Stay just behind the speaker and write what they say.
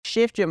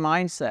Shift your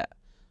mindset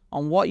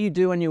on what you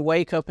do when you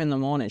wake up in the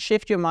morning.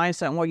 Shift your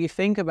mindset on what you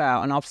think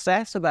about and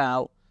obsess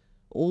about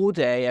all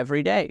day,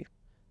 every day.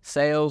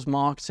 Sales,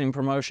 marketing,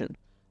 promotion.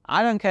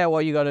 I don't care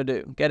what you got to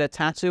do. Get a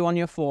tattoo on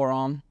your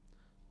forearm,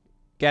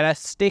 get a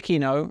sticky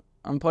note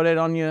and put it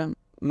on your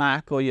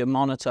Mac or your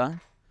monitor.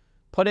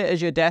 Put it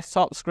as your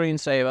desktop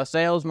screensaver,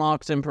 sales,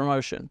 marketing,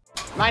 promotion.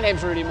 My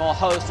name's Rudy Moore,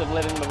 host of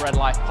Living the Red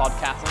Life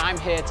podcast, and I'm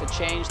here to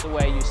change the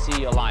way you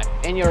see your life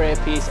in your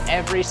earpiece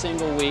every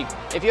single week.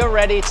 If you're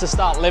ready to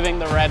start living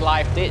the red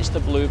life, ditch the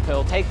blue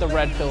pill, take the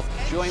red pill,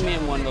 join me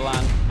in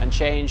Wonderland and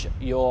change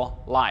your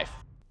life.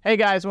 Hey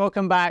guys,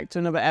 welcome back to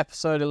another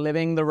episode of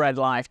Living the Red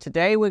Life.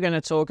 Today we're going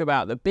to talk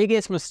about the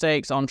biggest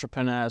mistakes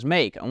entrepreneurs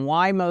make and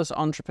why most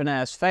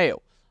entrepreneurs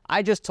fail.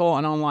 I just taught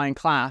an online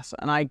class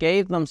and I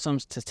gave them some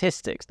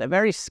statistics. They're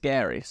very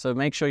scary, so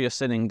make sure you're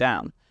sitting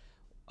down.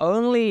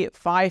 Only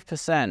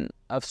 5%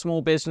 of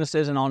small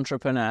businesses and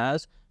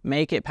entrepreneurs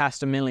make it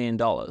past $1 million.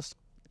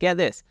 Get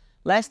this,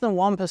 less than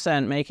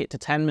 1% make it to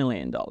 $10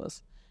 million.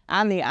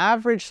 And the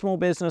average small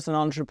business and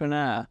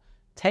entrepreneur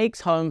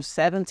takes home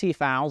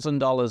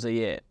 $70,000 a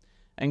year.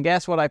 And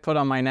guess what I put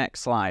on my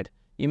next slide?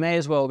 You may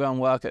as well go and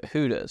work at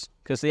Hooters,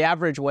 because the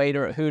average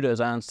waiter at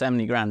Hooters earns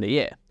 70 grand a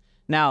year.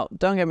 Now,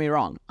 don't get me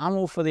wrong, I'm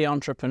all for the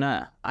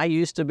entrepreneur. I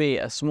used to be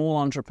a small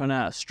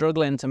entrepreneur,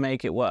 struggling to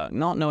make it work,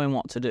 not knowing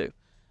what to do.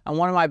 And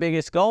one of my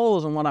biggest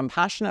goals and what I'm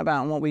passionate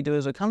about and what we do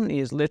as a company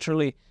is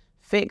literally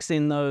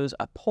fixing those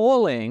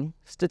appalling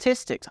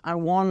statistics. I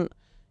want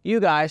you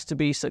guys to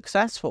be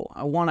successful.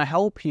 I want to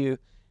help you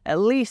at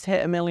least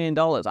hit $1 million.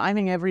 I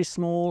think every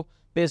small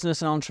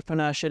business and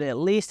entrepreneur should at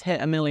least hit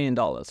 $1 million,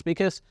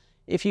 because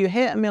if you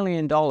hit $1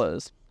 million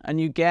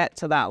and you get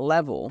to that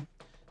level,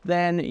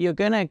 then you're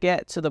going to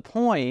get to the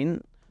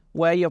point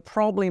where you're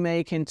probably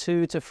making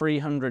 200 to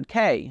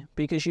 300K,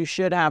 because you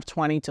should have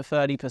 20 to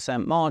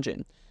 30%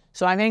 margin.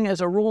 So I think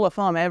as a rule of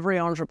thumb, every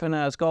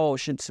entrepreneur's goal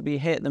should be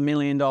hit the $1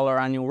 million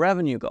annual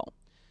revenue goal.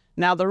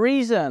 Now, the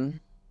reason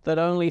that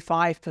only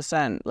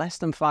 5%, less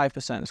than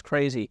 5% is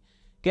crazy,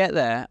 get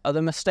there are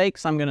the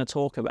mistakes I'm going to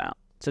talk about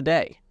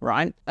today,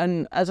 right?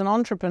 And as an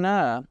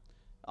entrepreneur,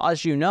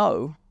 as you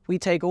know, we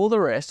take all the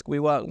risk, we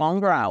work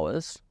longer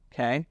hours,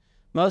 okay?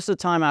 Most of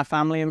the time, our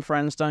family and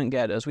friends don't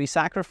get us. We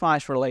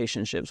sacrifice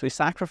relationships. We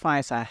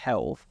sacrifice our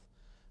health.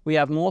 We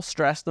have more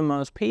stress than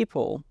most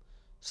people.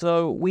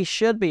 So we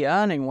should be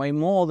earning way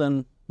more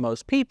than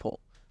most people.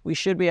 We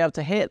should be able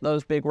to hit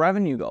those big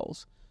revenue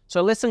goals.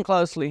 So listen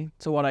closely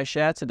to what I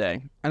share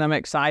today. And I'm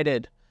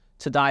excited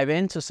to dive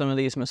into some of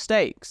these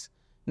mistakes.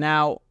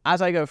 Now,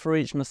 as I go through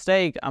each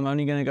mistake, I'm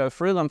only going to go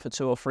through them for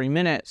 2 or 3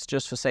 minutes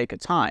just for sake of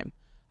time.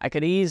 I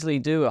could easily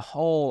do a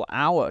whole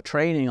hour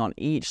training on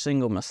each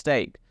single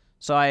mistake.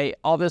 So I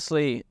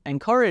obviously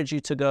encourage you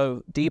to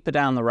go deeper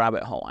down the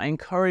rabbit hole. I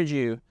encourage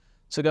you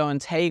to go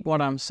and take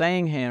what I'm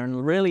saying here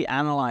and really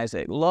analyze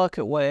it. Look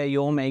at where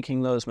you're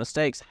making those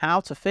mistakes, how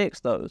to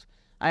fix those.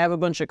 I have a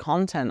bunch of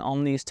content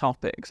on these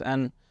topics.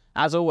 And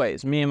as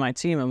always, me and my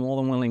team are more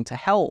than willing to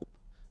help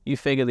you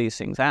figure these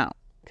things out,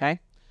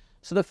 okay?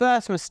 So the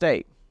first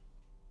mistake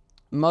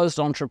most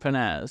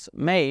entrepreneurs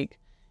make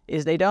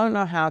is they don't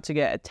know how to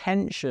get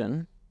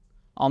attention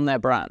on their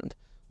brand.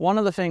 One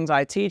of the things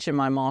I teach in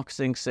my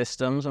marketing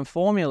systems and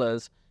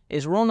formulas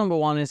is rule number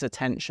 1 is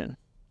attention.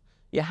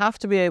 You have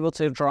to be able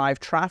to drive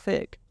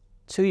traffic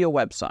to your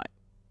website.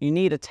 You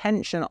need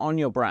attention on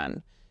your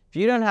brand. If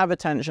you don't have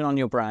attention on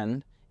your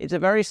brand, it's a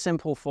very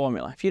simple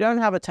formula. If you don't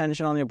have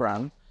attention on your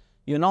brand,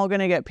 you're not going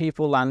to get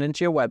people landing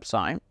to your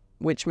website,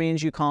 which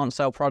means you can't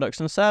sell products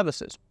and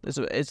services.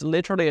 It's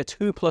literally a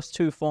 2 +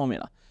 2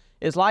 formula.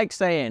 It's like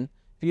saying,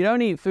 if you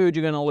don't eat food,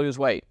 you're going to lose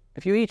weight.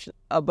 If you eat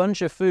a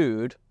bunch of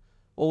food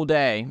all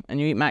day and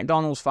you eat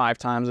McDonald's 5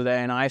 times a day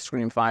and ice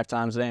cream 5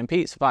 times a day and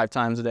pizza 5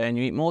 times a day and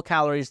you eat more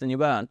calories than you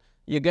burn,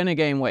 you're going to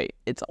gain weight.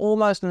 It's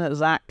almost an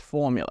exact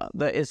formula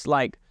that is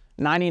like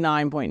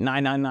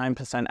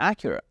 99.999%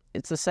 accurate.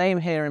 It's the same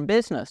here in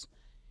business.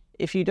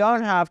 If you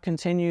don't have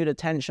continued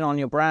attention on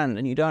your brand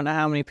and you don't know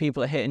how many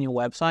people are hitting your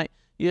website,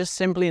 you're just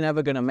simply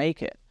never going to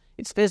make it.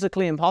 It's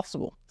physically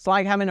impossible. It's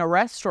like having a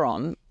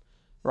restaurant,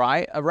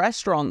 right? A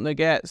restaurant that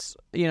gets,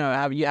 you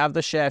have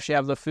the chefs, you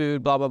have the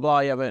food, blah, blah, blah,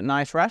 you have a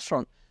nice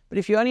restaurant. But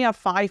if you only have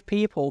 5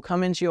 people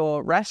come into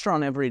your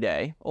restaurant every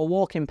day or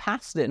walking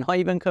past it, not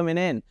even coming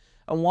in,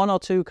 and 1 or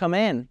 2 come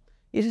in,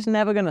 you're just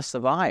never going to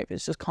survive.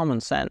 It's just common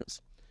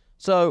sense.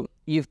 So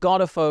you've got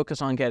to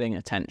focus on getting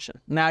attention.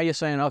 Now you're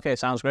saying, okay,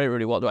 sounds great,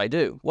 Rudy, what do I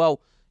do?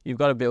 Well, you've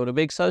got to build a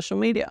big social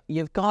media.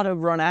 You've got to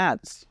run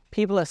ads.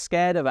 People are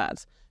scared of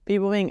ads.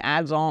 People think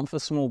ads aren't for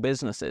small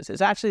businesses.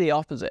 It's actually the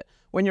opposite.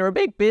 When you're a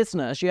big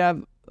business, you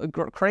have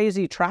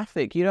crazy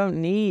traffic. You don't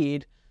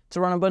need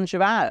to run a bunch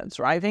of ads,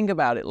 right? Think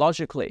about it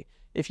logically.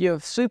 If you're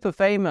super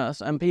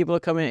famous and people are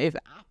coming, if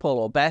Apple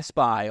or Best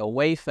Buy or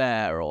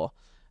Wayfair or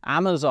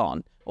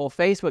Amazon or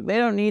Facebook, they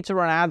don't need to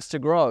run ads to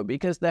grow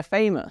because they're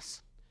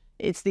famous.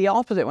 It's the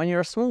opposite. When you're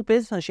a small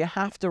business, you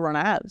have to run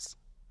ads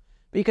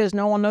because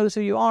no one knows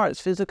who you are. It's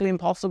physically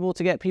impossible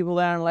to get people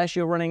there unless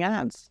you're running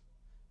ads.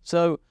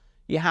 So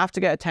You have to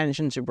get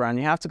attention to your brand.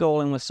 You have to go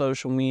all in with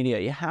social media.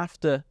 You have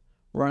to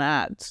run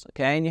ads,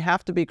 okay? And you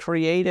have to be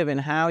creative in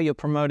how you're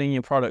promoting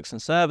your products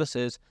and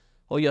services,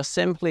 or you're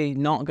simply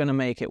not going to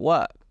make it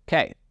work.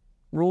 Okay,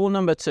 rule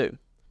number 2,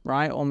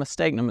 right? Or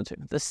mistake number 2.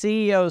 The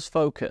CEO's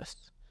focus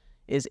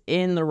is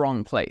in the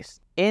wrong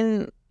place.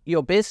 In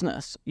your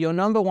business, your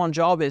number one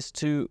job is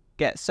to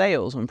get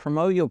sales and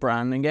promote your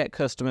brand and get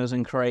customers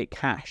and create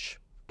cash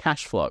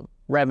flow,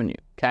 revenue,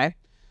 okay?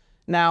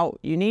 Now,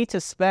 you need to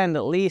spend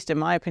at least, in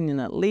my opinion,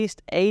 at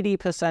least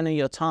 80% of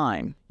your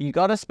time. You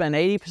got to spend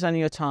 80% of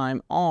your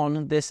time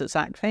on this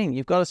exact thing.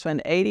 You've got to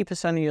spend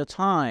 80% of your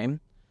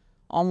time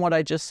on what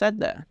I just said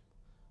there,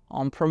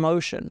 on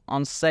promotion,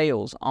 on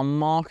sales, on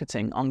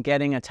marketing, on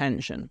getting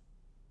attention.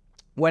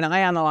 When I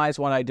analyze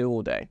what I do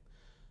all day,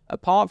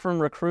 apart from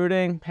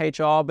recruiting,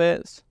 HR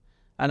bits,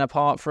 and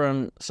apart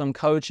from some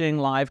coaching,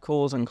 live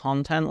calls, and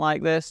content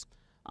like this,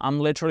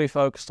 I'm literally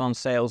focused on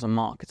sales and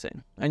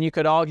marketing. And you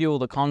could argue all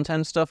the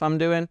content stuff I'm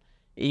doing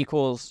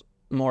equals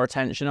more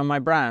attention on my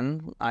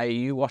brand, i.e.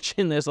 you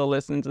watching this or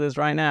listening to this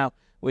right now,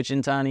 which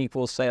in turn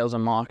equals sales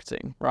and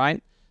marketing,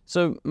 right?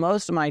 So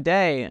most of my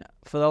day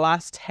for the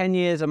last 10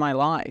 years of my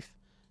life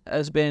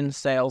has been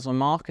sales and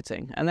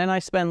marketing. And then I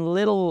spend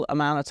little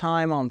amount of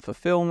time on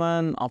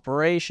fulfillment,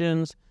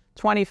 operations,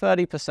 20,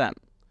 30%.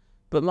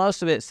 But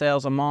most of it's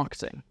sales and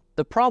marketing.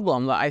 The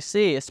problem that I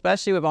see,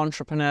 especially with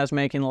entrepreneurs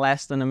making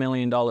less than $1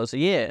 million a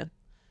year,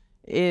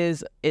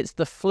 is it's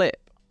the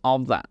flip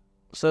of that.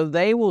 So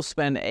they will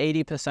spend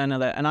 80% of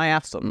their, and I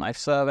asked them, I've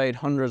surveyed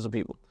hundreds of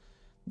people,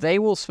 they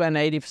will spend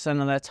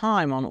 80% of their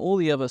time on all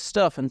the other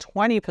stuff, and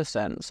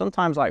 20%,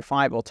 sometimes like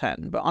 5 or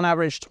 10, but on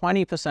average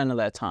 20% of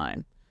their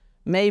time,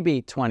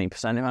 maybe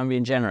 20% if I'm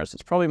being generous,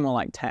 it's probably more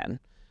like 10,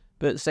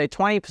 but say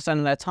 20%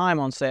 of their time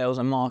on sales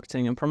and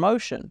marketing and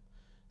promotion.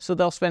 So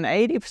they'll spend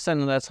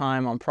 80% of their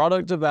time on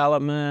product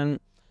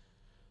development,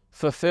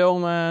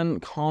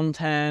 fulfillment,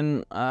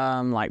 content,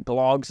 like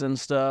blogs and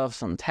stuff,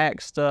 some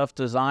tech stuff,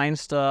 design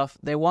stuff.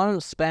 They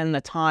won't spend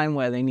the time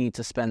where they need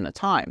to spend the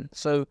time.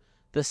 So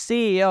the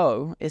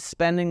CEO is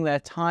spending their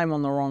time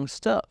on the wrong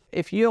stuff.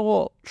 If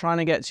you're trying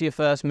to get to your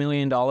first $1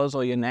 million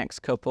or your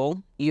next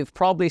couple, you've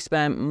probably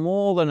spent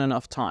more than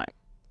enough time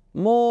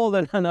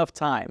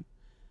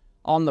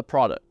on the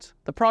product.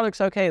 The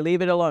product's okay,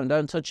 leave it alone,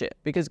 don't touch it.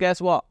 Because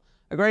guess what?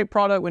 A great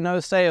product with no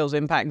sales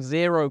impacts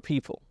 0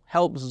 people,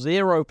 helps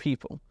 0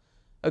 people.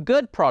 A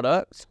good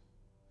product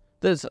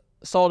that's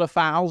sold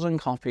 1,000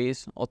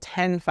 copies or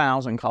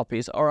 10,000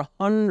 copies or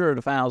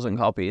 100,000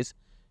 copies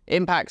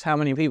impacts how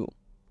many people?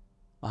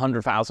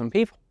 100,000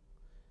 people,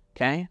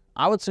 okay?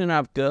 I would sooner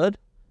have good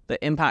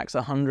that impacts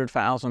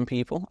 100,000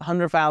 people,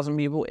 100,000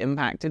 people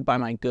impacted by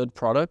my good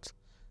product,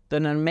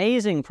 than an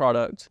amazing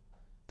product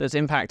that's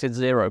impacted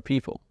 0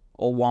 people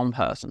or 1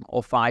 person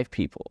or 5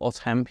 people or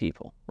 10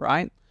 people,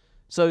 right?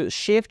 So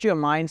shift your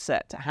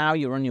mindset to how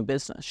you run your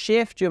business.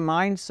 Shift your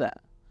mindset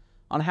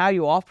on how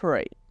you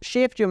operate.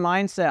 Shift your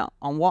mindset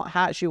on what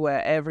hats you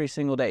wear every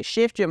single day.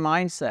 Shift your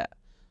mindset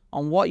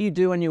on what you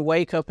do when you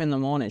wake up in the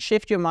morning.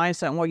 Shift your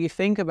mindset on what you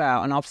think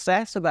about and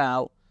obsess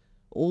about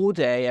all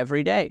day,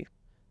 every day.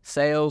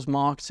 Sales,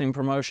 marketing,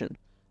 promotion.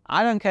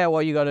 I don't care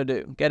what you got to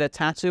do. Get a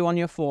tattoo on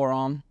your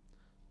forearm.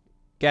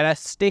 Get a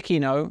sticky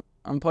note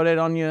and put it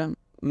on your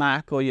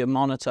Mac or your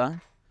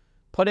monitor.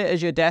 Put it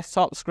as your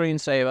desktop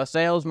screensaver,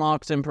 sales,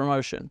 marketing,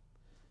 promotion.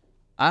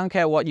 I don't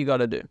care what you got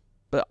to do,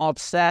 but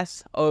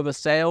obsess over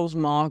sales,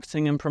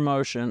 marketing, and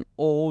promotion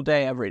all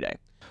day, every day.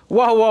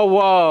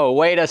 Whoa,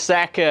 wait a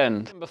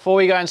second. Before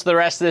we go into the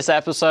rest of this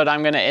episode,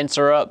 I'm going to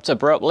interrupt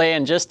abruptly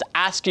and just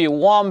ask you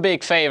one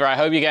big favor. I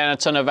hope you're getting a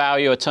ton of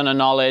value, a ton of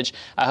knowledge.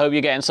 I hope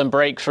you're getting some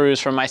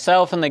breakthroughs from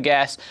myself and the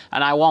guests,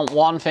 and I want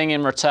one thing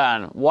in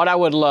return. What I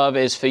would love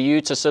is for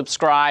you to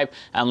subscribe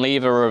and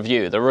leave a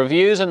review. The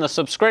reviews and the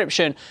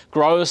subscription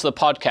grows the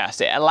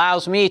podcast. It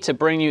allows me to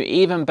bring you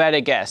even better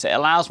guests. It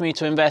allows me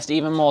to invest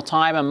even more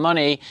time and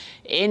money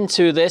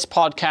into this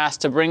podcast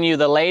to bring you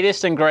the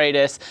latest and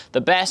greatest,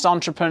 the best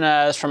entrepreneurs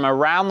from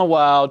around the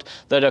world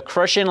that are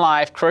crushing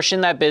life,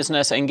 crushing their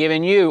business, and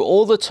giving you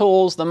all the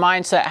tools, the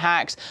mindset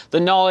hacks, the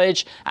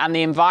knowledge, and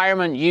the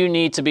environment you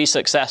need to be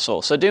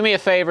successful. So do me a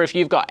favor, if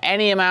you've got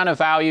any amount of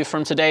value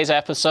from today's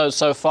episode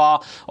so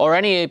far, or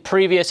any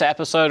previous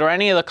episode, or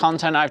any of the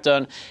content I've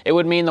done, it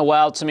would mean the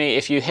world to me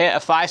if you hit a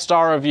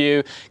 5-star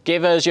review,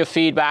 give us your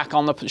feedback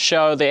on the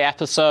show, the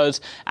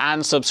episodes,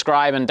 and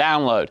subscribe and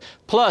download.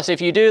 Plus,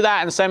 if you do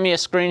that and send me a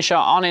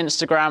screenshot on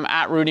Instagram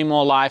at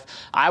RudyMooreLife,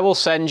 I will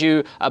send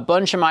you a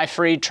bunch of my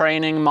free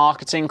training,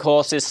 marketing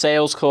courses,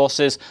 sales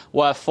courses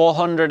worth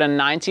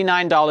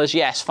 $499.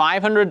 Yes,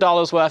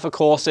 $500 worth of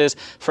courses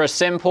for a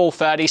simple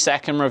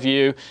 30-second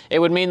review. It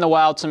would mean the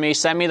world to me.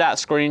 Send me that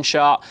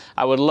screenshot.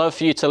 I would love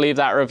for you to leave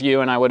that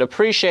review, and I would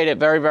appreciate it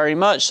very, very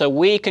much so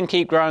we can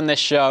keep growing this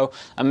show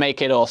and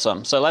make it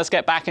awesome. So let's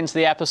get back into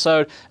the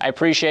episode. I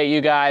appreciate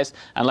you guys,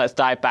 and let's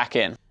dive back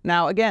in.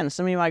 Now, again,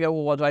 some of you might go,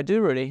 well, what do I do,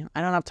 Rudy?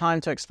 I don't have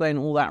time to explain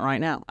all that right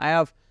now. I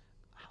have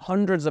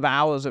hundreds of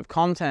hours of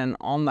content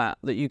on that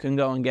you can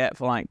go and get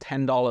for like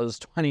 $10,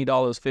 $20,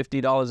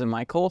 $50 in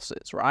my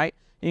courses, right?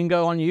 You can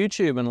go on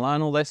YouTube and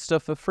learn all this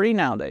stuff for free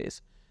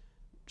nowadays.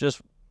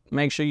 Just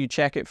make sure you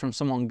check it from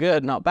someone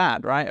good, not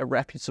bad, right? A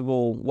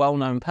reputable,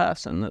 well-known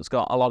person that's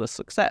got a lot of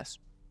success.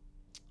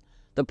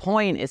 The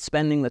point is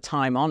spending the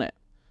time on it.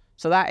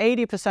 So that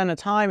 80% of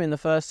time in the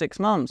first 6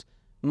 months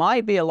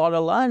might be a lot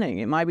of learning.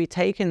 It might be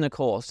taking the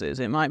courses.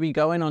 It might be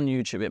going on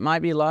YouTube. It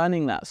might be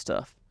learning that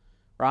stuff,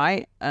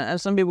 right?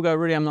 And some people go,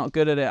 Rudy, I'm not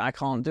good at it. I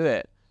can't do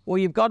it. Well,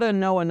 you've got to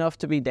know enough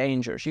to be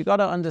dangerous. You've got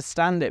to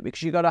understand it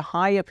because you've got to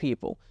hire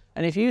people.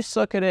 And if you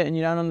suck at it and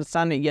you don't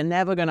understand it, you're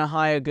never going to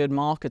hire good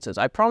marketers.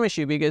 I promise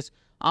you, because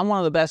I'm one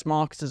of the best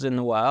marketers in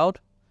the world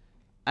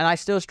and I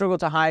still struggle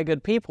to hire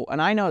good people.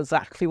 And I know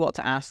exactly what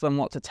to ask them,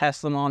 what to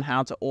test them on,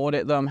 how to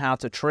audit them, how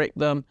to trick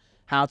them,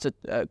 how to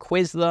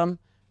quiz them,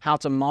 how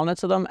to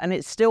monitor them, and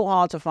it's still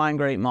hard to find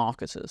great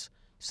marketers.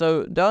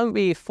 So don't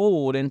be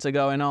fooled into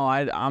going, oh,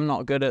 I'm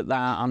not good at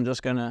that, I'm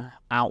just going to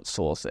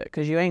outsource it,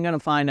 because you ain't going to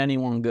find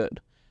anyone good.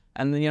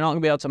 And then you're not going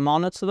to be able to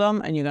monitor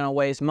them, and you're going to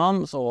waste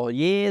months or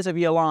years of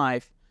your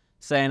life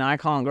saying, I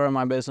can't grow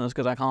my business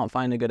because I can't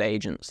find a good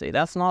agency.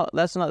 This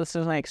is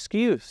an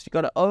excuse. You've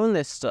got to own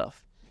this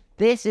stuff.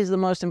 This is the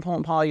most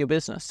important part of your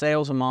business,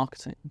 sales and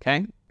marketing,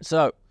 okay?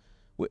 So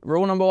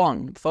rule number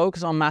 1,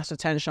 focus on mass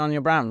attention on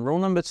your brand. Rule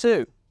number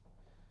 2,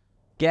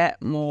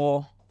 get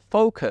more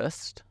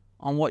focused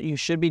on what you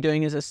should be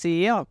doing as a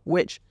CEO,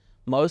 which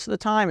most of the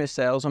time is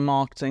sales and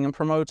marketing and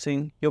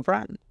promoting your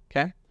brand,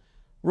 okay?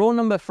 Rule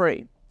number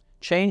 3,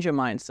 change your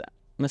mindset.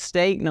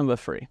 Mistake number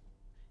 3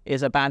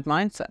 is a bad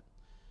mindset.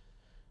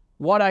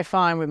 What I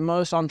find with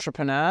most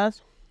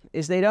entrepreneurs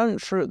is they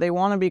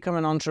want to become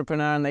an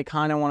entrepreneur and they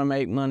kind of want to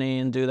make money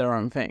and do their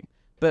own thing.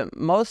 But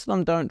most of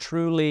them don't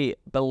truly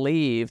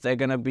believe they're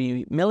going to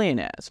be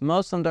millionaires.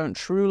 Most of them don't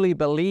truly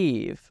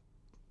believe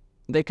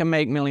they can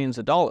make millions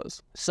of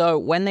dollars. So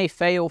when they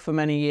fail for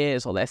many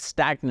years, or they're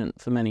stagnant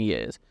for many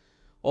years,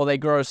 or they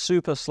grow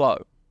super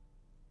slow,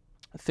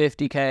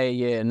 50K a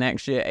year,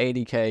 next year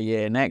 80K a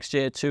year, next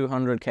year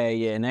 200K a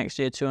year, next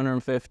year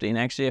 250,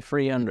 next year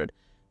 300.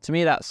 To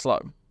me, that's slow,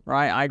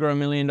 right? I grow $1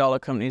 million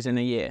companies in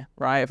a year,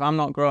 right? If I'm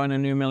not growing a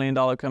new $1 million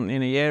company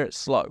in a year, it's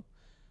slow.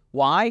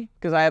 Why?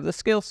 Because I have the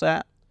skill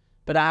set,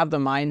 but I have the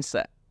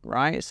mindset.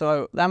 Right?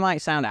 So that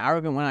might sound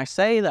arrogant when I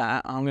say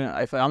that.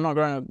 If I'm not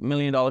growing a $1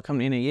 million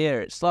company in a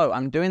year, it's slow.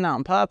 I'm doing that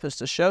on purpose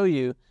to show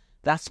you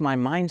that's my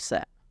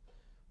mindset,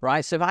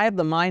 right? So if I have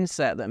the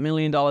mindset that $1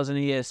 million in a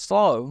year is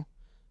slow,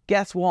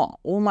 guess what?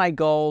 All my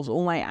goals,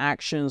 all my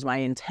actions, my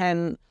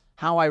intent,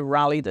 how I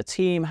rally the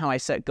team, how I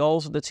set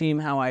goals with the team,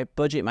 how I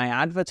budget my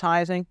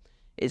advertising,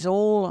 it's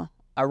all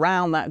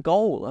around that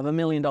goal of $1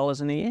 million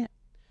in a year.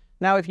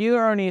 Now, if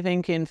you're only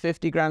thinking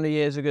 50 grand a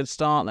year is a good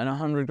start, then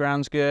 100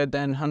 grand's good,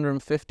 then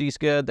 150 is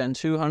good, then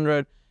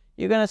 200,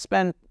 you're going to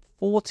spend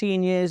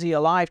 14 years of your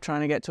life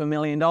trying to get to $1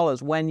 million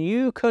when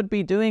you could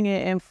be doing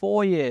it in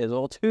 4 years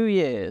or 2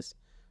 years.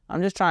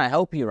 I'm just trying to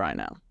help you right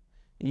now.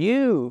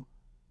 You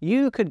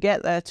could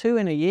get there too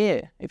in a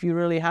year if you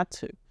really had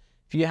to.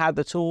 If you had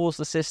the tools,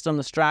 the system,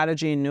 the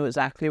strategy, and knew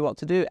exactly what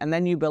to do, and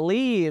then you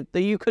believed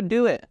that you could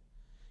do it.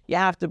 You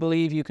have to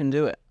believe you can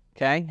do it,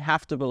 okay? You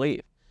have to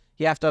believe.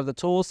 You have to have the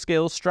tools,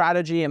 skills,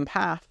 strategy, and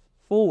path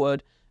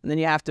forward, and then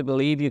you have to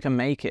believe you can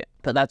make it.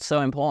 But that's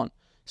so important.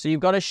 So you've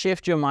got to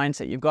shift your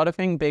mindset. You've got to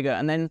think bigger.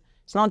 And then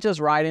it's not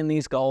just writing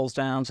these goals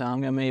down, saying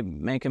I'm going to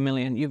make $1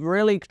 million. You've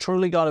really,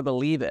 truly got to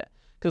believe it.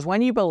 Because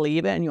when you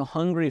believe it and you're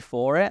hungry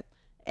for it,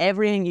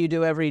 everything you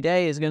do every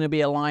day is going to be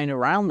aligned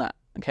around that,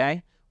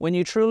 okay? When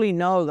you truly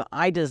know that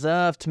I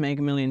deserve to make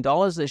 $1 million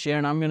this year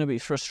and I'm going to be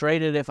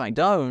frustrated if I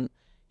don't,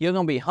 you're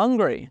going to be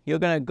hungry. You're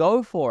going to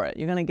go for it.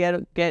 You're going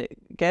to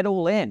get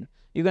all in.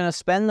 You're going to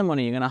spend the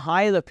money. You're going to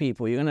hire the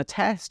people. You're going to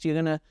test. You're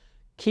going to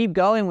keep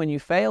going when you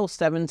fail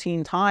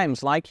 17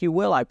 times, like you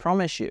will, I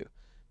promise you,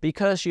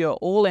 because you're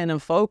all in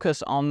and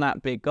focused on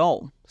that big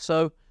goal.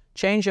 So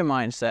change your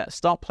mindset.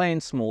 Stop playing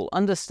small.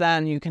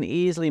 Understand you can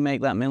easily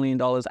make that $1 million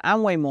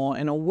and way more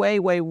in a way,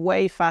 way,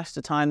 way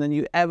faster time than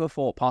you ever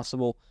thought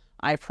possible.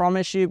 I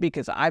promise you,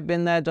 because I've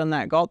been there, done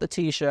that, got the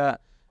t-shirt,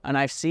 and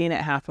I've seen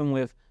it happen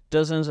with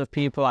dozens of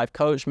people I've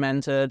coached,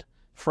 mentored,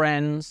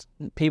 friends,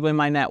 people in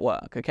my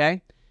network,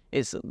 okay?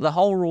 The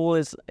whole rule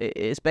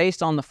is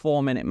based on the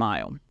 4-minute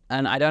mile.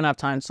 And I don't have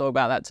time to talk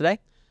about that today,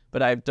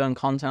 but I've done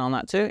content on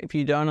that too. If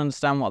you don't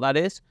understand what that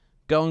is,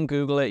 go and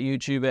Google it,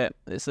 YouTube it.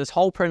 It's this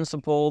whole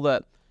principle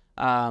that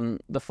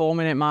the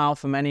 4-minute mile,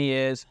 for many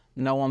years,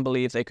 no one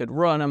believed they could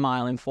run a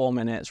mile in 4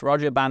 minutes.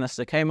 Roger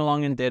Bannister came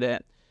along and did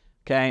it,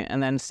 okay?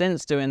 And then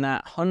since doing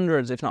that,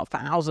 hundreds, if not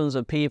thousands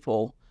of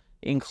people,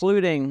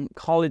 including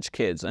college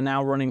kids, are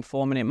now running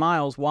 4-minute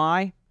miles.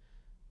 Why?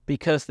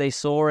 Because they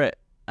saw it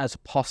as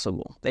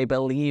possible. They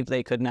believed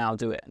they could now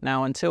do it.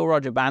 Now, until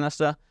Roger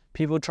Bannister,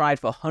 people tried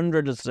for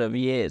hundreds of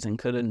years and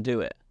couldn't do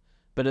it.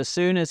 But as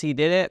soon as he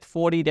did it,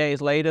 40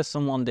 days later,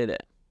 someone did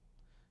it.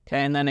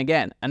 Okay, and then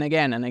again, and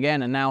again, and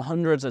again, and now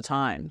hundreds of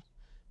times,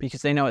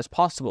 because they know it's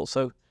possible.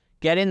 So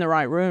get in the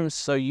right rooms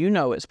so you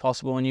know it's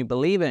possible and you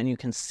believe it and you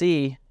can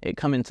see it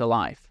come into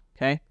life,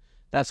 okay?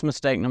 That's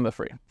mistake number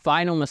 3.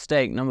 Final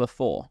mistake number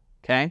 4,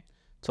 okay?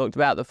 Talked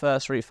about the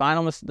first three.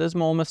 There's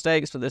more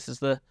mistakes, but this is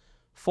the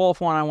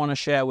fourth one I want to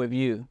share with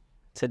you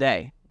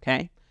today,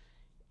 okay?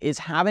 Is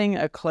having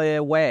a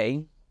clear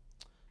way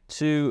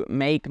to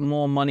make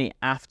more money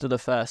after the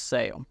first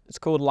sale. It's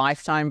called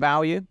lifetime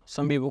value.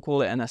 Some people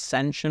call it an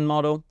ascension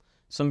model.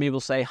 Some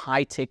people say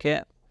high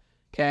ticket,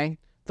 okay?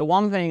 The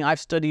one thing, I've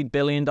studied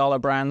billion-dollar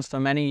brands for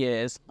many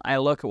years. I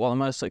look at what the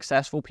most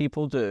successful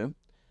people do.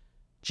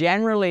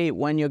 Generally,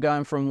 when you're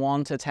going from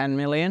 1 to 10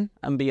 million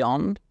and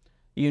beyond,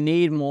 you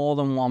need more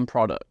than one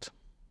product.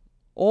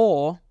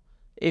 Or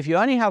if you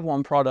only have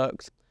one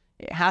product,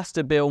 it has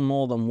to bill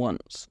more than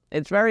once.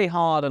 It's very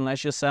hard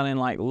unless you're selling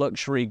like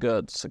luxury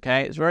goods,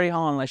 okay? It's very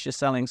hard unless you're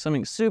selling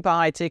something super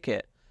high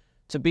ticket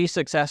to be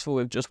successful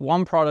with just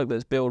one product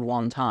that's billed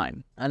one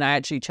time. And I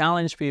actually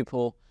challenge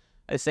people,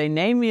 I say,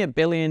 name me a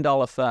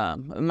billion-dollar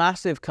firm, a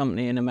massive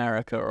company in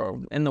America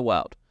or in the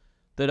world,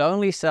 that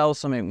only sells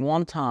something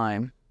one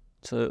time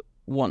to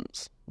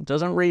once.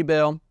 Doesn't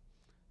rebill,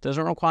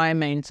 doesn't require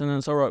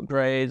maintenance or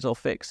upgrades or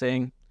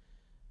fixing,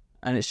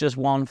 and it's just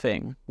one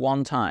thing,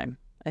 one time.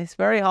 It's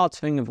very hard to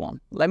think of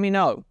one. Let me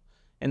know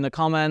in the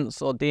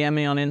comments or DM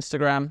me on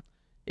Instagram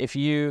if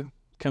you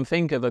can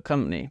think of a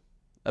company,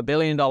 a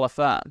billion-dollar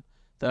firm,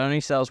 that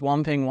only sells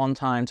one thing one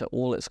time to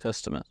all its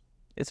customers.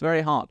 It's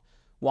very hard.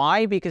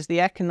 Why? Because the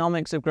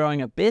economics of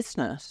growing a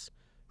business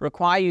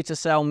require you to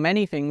sell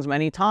many things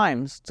many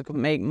times to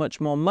make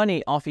much more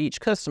money off each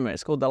customer.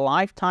 It's called the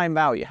lifetime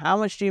value. How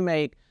much do you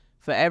make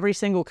for every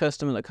single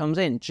customer that comes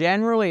in?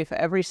 Generally, for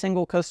every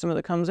single customer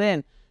that comes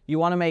in, you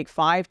want to make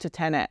 5 to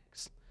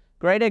 10x.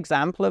 Great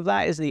example of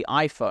that is the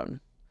iPhone.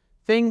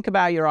 Think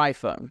about your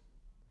iPhone.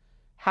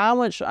 How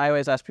much, I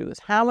always ask people this,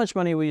 how much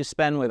money will you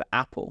spend with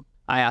Apple?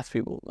 I ask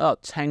people,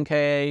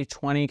 10K,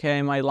 20K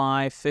in my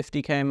life,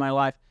 50K in my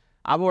life.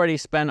 I've already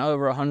spent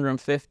over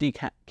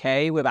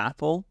 150K with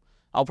Apple.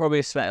 I'll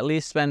probably at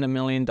least spend $1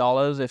 million,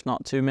 if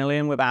not 2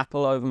 million with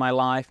Apple over my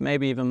life,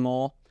 maybe even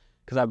more,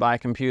 because I buy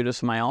computers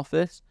for my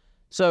office.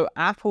 So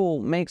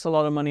Apple makes a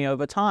lot of money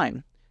over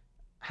time.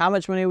 How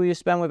much money will you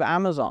spend with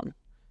Amazon?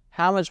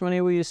 How much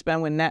money will you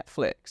spend with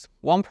Netflix?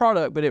 One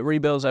product, but it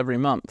rebuilds every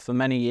month for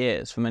many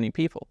years, for many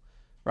people,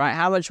 right?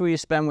 How much will you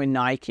spend with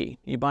Nike?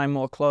 You buy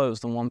more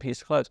clothes than one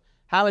piece of clothes.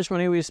 How much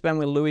money will you spend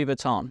with Louis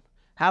Vuitton?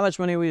 How much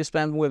money will you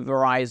spend with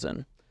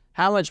Verizon?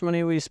 How much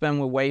money will you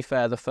spend with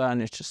Wayfair, the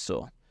furniture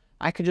store?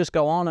 I could just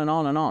go on and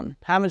on and on.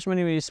 How much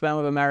money will you spend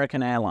with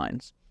American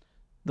Airlines?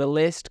 The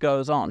list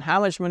goes on. How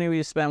much money will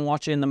you spend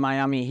watching the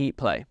Miami Heat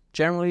play?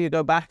 Generally, you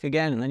go back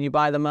again and then you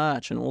buy the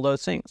merch and all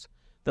those things.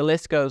 The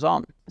list goes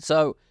on.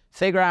 So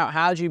figure out,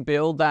 how do you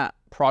build that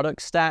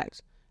product stack?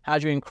 How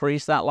do you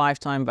increase that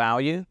lifetime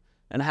value?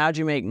 And how do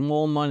you make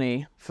more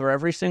money for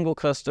every single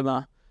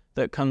customer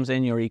that comes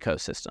in your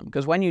ecosystem?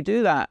 Because when you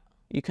do that,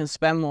 you can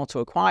spend more to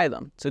acquire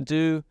them, to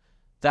do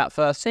that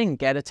first thing,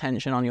 get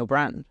attention on your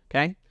brand,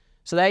 okay?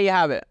 So there you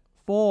have it.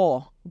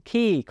 4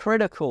 key,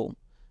 critical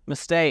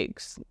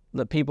mistakes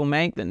that people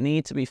make that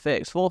need to be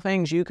fixed. 4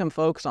 things you can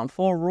focus on,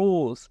 4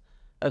 rules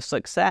of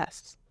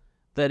success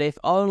that if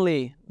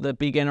only the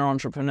beginner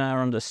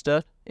entrepreneur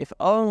understood, if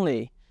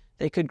only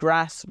they could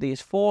grasp these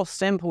 4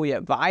 simple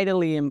yet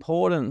vitally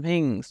important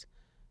things,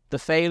 the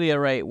failure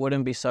rate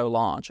wouldn't be so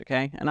large,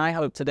 okay? And I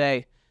hope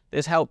today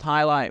this helped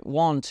highlight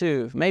 1,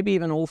 2, maybe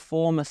even all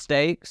 4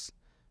 mistakes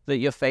that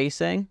you're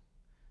facing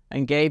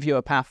and gave you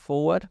a path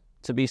forward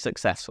to be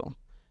successful.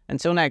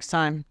 Until next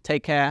time,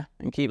 take care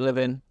and keep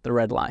living the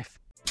red life.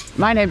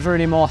 My name's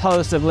Rudy Moore,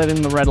 host of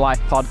Living the Red Life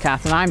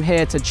podcast, and I'm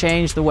here to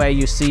change the way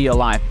you see your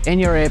life in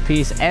your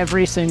earpiece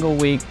every single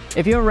week.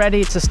 If you're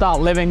ready to start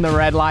living the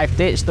red life,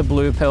 ditch the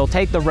blue pill,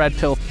 take the red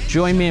pill,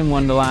 join me in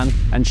Wonderland,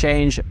 and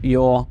change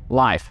your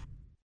life.